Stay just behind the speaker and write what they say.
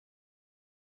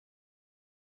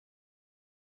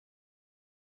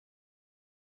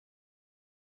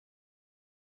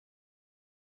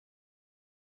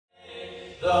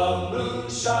The moon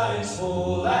shines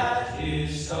full at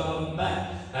his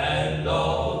command, and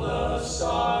all the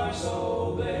stars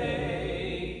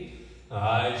obey.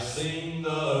 I sing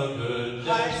the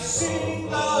goodness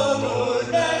of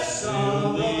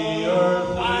the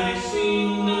earth. I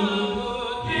sing the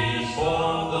goodness. He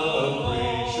formed the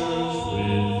creatures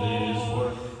with his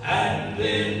word, and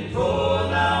then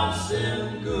pronounced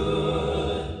them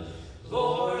good.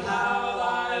 Lord, how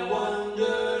thy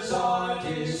wonders are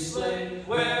displayed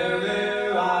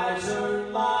where'er I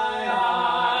turn my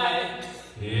eye.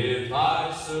 If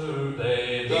I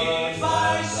survey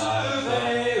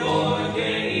or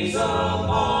gaze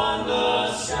upon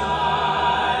the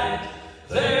sky,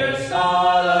 there's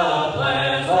not a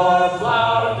plant or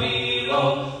flower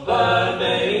below, but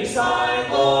makes thy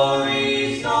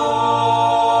glories known.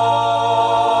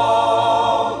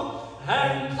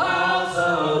 And clouds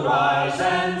arise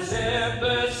and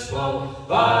tempests flow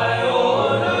by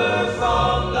order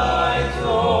from thy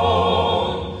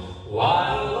throne,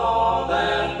 while all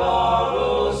that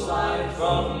borrows life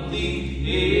from thee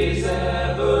is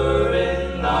ever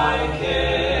in thy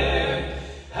care.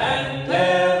 And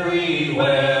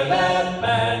everywhere that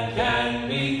man can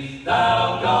be,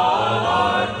 thou God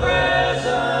art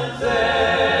present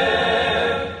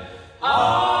there.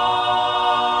 Amen.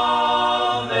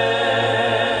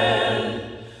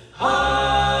 Amen.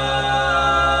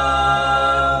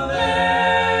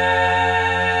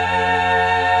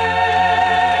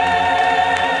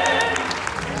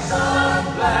 Some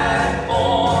black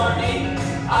morning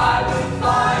I will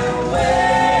fly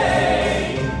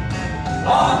away.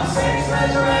 On the saints'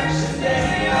 resurrection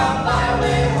day I'll fly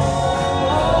away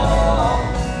home.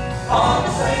 On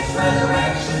the saints'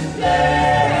 resurrection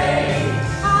day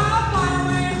I'll fly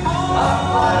away home. I'll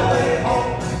fly away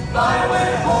home. Fly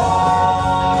away home.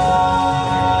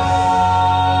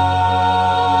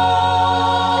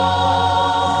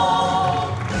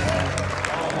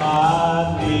 On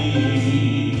my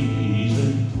knees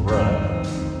in prayer,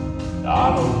 I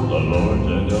know the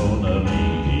Lord's gonna be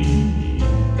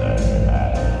there,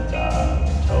 and I'm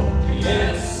talking.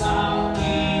 Yes, I'll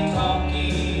be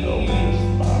talking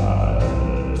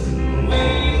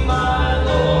with my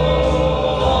Lord.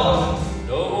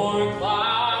 No more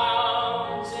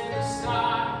clouds in the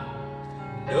sky,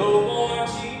 no more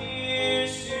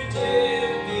tears to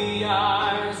dim the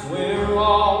eyes. We're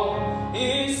all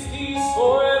is peace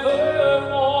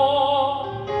forevermore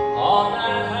on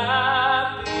that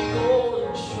happy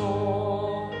golden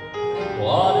shore.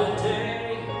 What a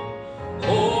day,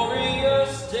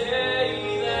 glorious day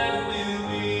that will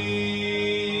be.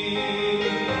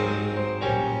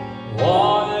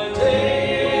 What a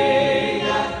day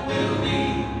that will be,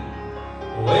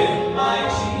 when my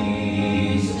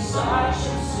Jesus I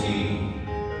shall see,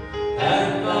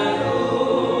 and I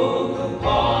look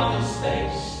upon his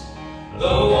face,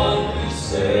 the one who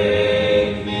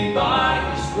saved me by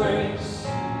his grace.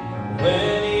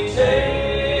 When he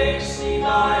takes me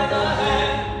by the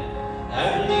hand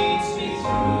and leads me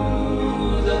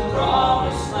through the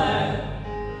promised land.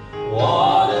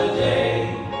 What a day,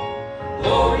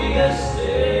 glorious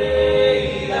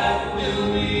day that will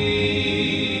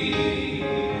be.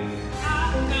 I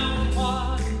found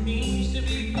what it means to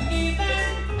be forgiven.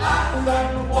 I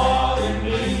found what it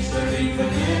means to be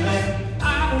forgiven. I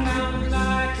found I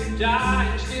could die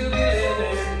and still be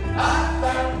living. I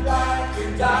found I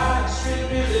could die and still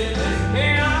be living.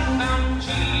 Yeah, I found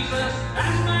Jesus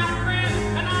as my friend,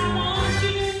 and I want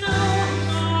you to know he's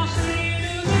all saying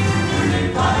to me. You can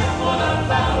find what I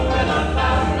found when I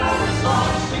found I was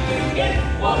lost. You can get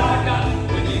what I got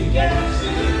when you get to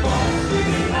the cross. You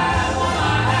can have what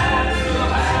I had and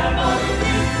you'll have all you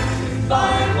need. You can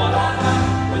find what I found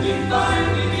when you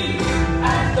finally meet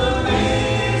at the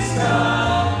wisdom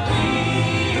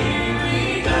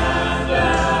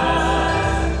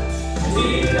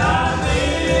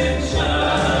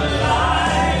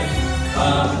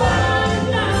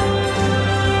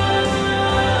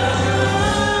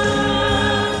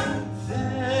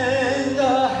then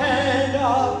the hand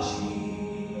of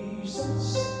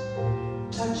Jesus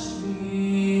touched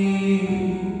me,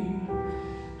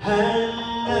 and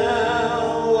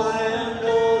now I am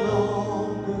no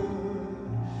longer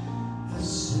the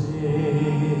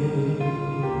same.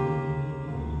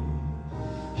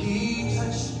 He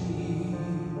touched me,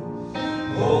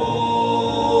 oh,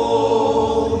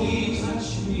 he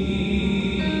touched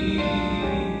me,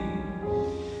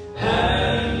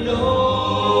 and oh,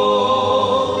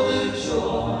 the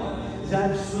joy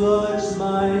that floods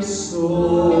my soul.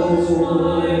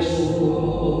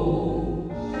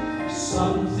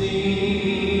 Something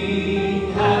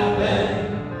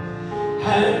happened,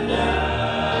 and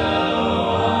now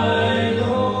I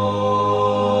know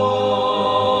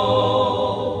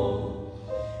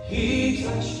He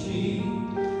touched me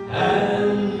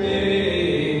and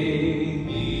made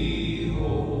me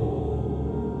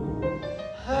whole.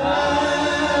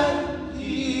 And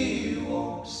He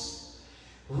walks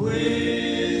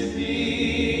with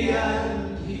me,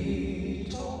 and He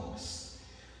talks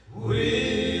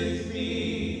with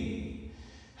me,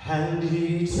 and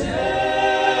He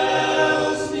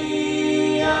tells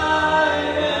me I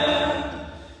am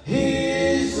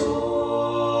His own,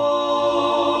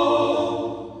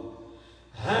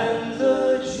 and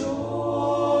the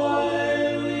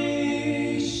joy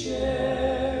we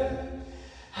share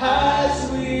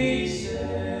as we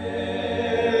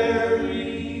tarry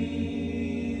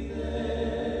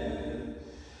there,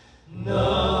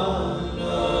 none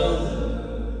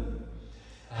other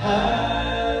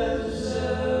has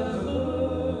ever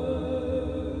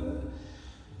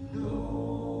known.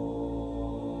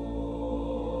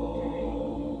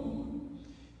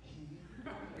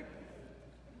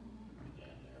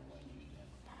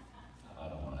 I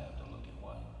don't want to have to look at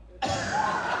one.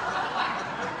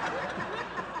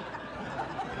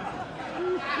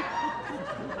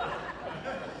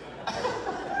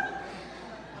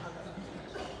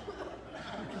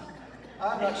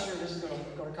 I'm not sure this is going to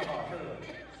come out.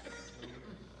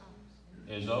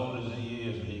 As old as he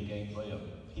is, he can't play a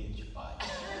pitch pipe.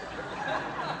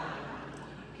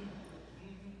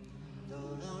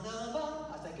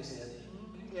 I think it's it.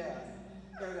 Yeah.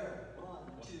 There we go. 1,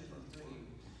 2, 3.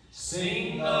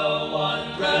 Sing the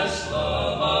wondrous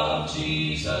love of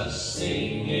Jesus,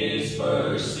 sing His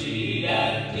mercy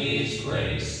and His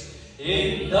grace.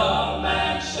 In the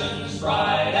mansions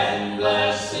bright and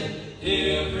blessed,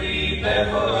 He'll prepare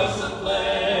for us a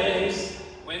place.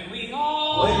 When we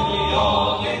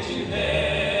all get to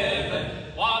heaven,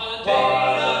 what a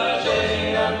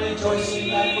day of rejoicing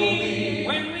that will be.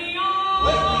 When we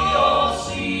all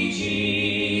see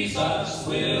Jesus,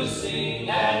 we'll sing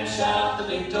and shout the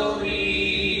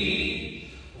victory.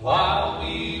 While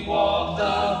we walk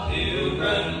the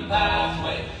pilgrim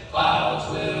pathway, clouds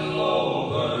will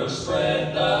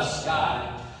overspread the sky.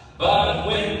 But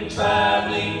when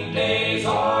traveling days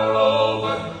are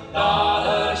over, not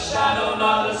a shadow,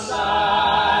 not a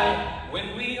sigh.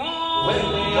 When we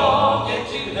all get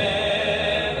to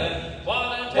heaven,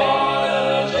 what a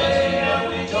day of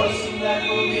rejoicing that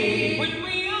will be. When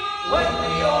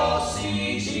we all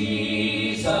see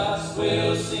Jesus,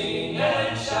 we'll sing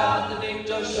and shout the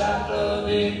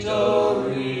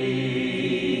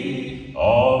victory.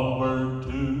 Onward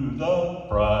to the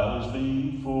prize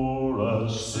before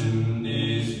us. Soon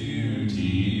His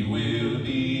beauty will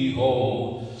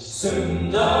behold.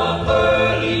 Soon the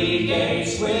pearly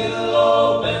gates will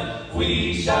open.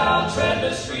 We shall tread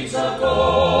the streets of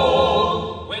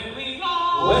gold. When we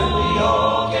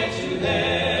all get to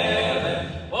heaven,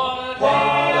 what a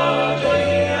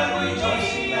day of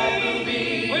rejoicing that will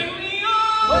be. When we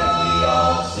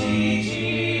all see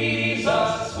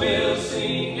Jesus, we'll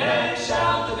sing and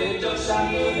shout the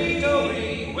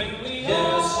victory. When we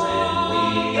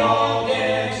all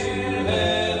get to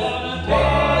heaven, what a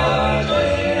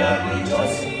day of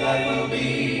rejoicing that will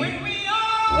be. When we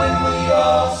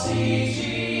all see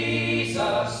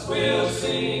Jesus, we'll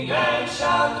sing and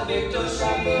shout the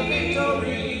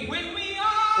victory.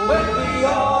 When we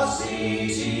all see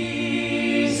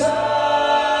Jesus,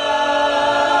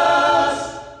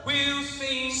 we'll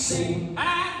sing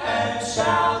and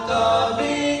shout the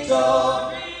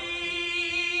victory.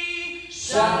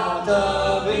 Shout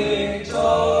the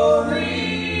victory.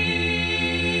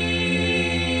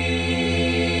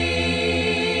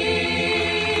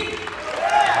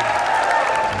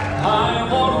 I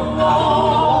want to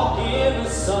walk in the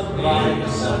sunlight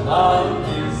of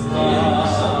His love.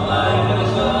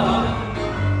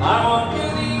 I want to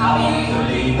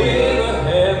leave with a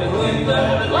heaven with the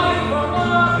light from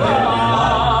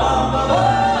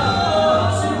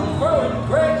above. Super and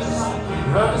gracious,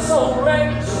 running so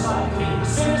righteous,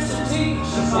 sinners to teach,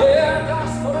 yeah,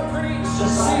 gospel to preach,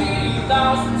 see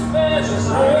thousands measures,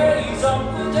 raise up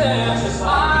the dead. I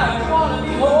want to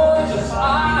be gorgeous,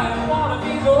 I want to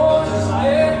be gorgeous,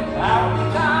 yeah, out the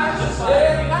kind,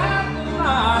 yeah, out the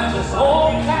mind, oh,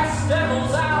 cast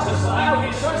devils out, now we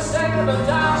trust never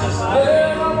down,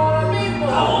 yeah, I want to be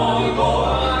more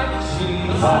like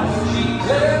Jesus,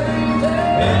 every day.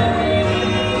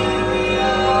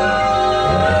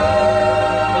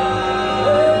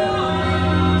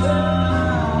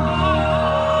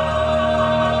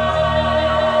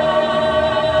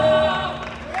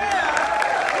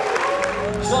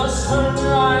 Just turn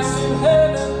your eyes to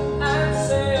heaven and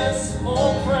say a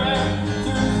simple prayer.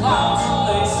 Through clouds and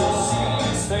laces, see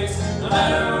His face, no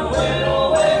matter when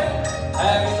or where.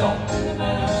 Have you talked to the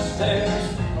man upstairs?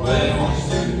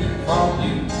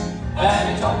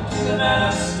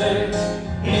 man of stairs,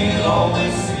 he'll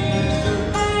always see you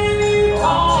through.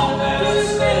 Talk to the man of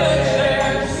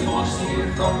stairs, he wants to hear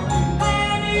from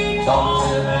you. Talk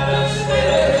to the man of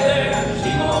stairs,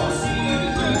 he wants to see you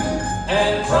through.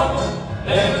 And trouble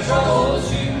never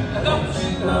troubles you, and don't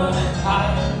you run and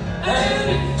hide. And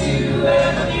if you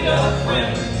ever need a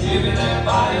friend, he'll be there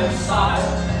by your side.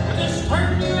 But just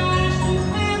turn your eyes to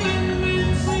heaven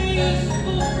and say a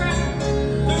simple prayer.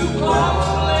 Who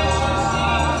clouds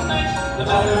no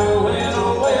matter when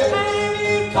or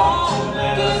where. Talk to the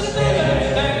man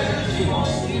upstairs, he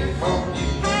wants to hear from you.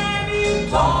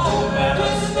 Talk to the man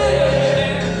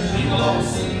upstairs, he will always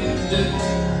see you do.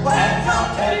 And talk,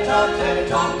 teddy, talk, teddy,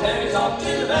 talk, teddy, talk to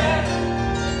the man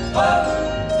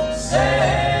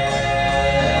upstairs.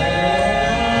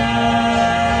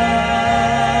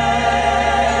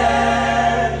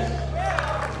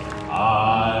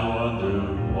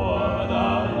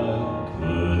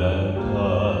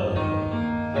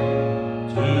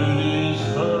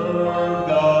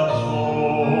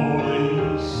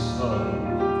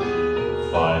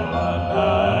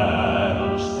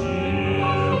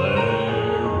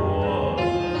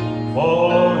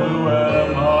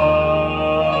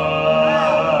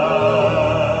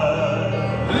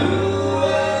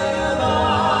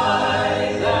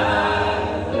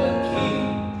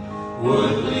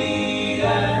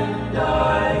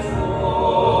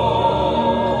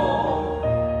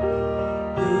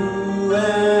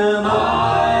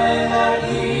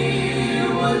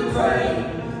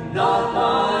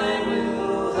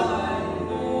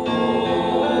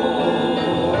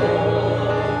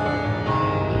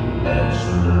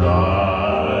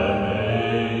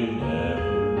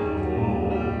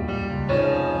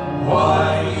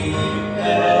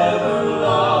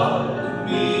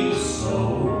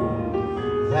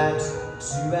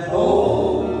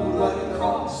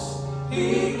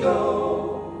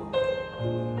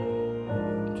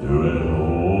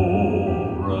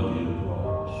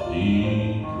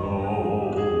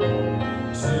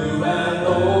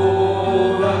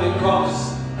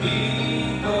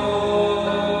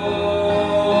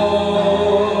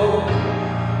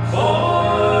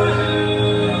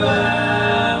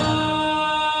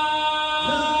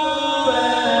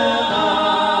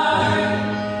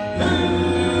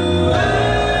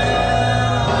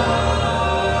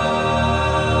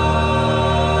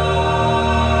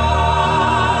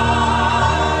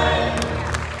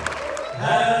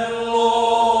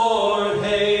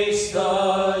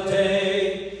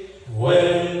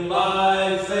 When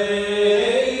my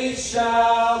face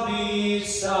shall be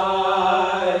silent.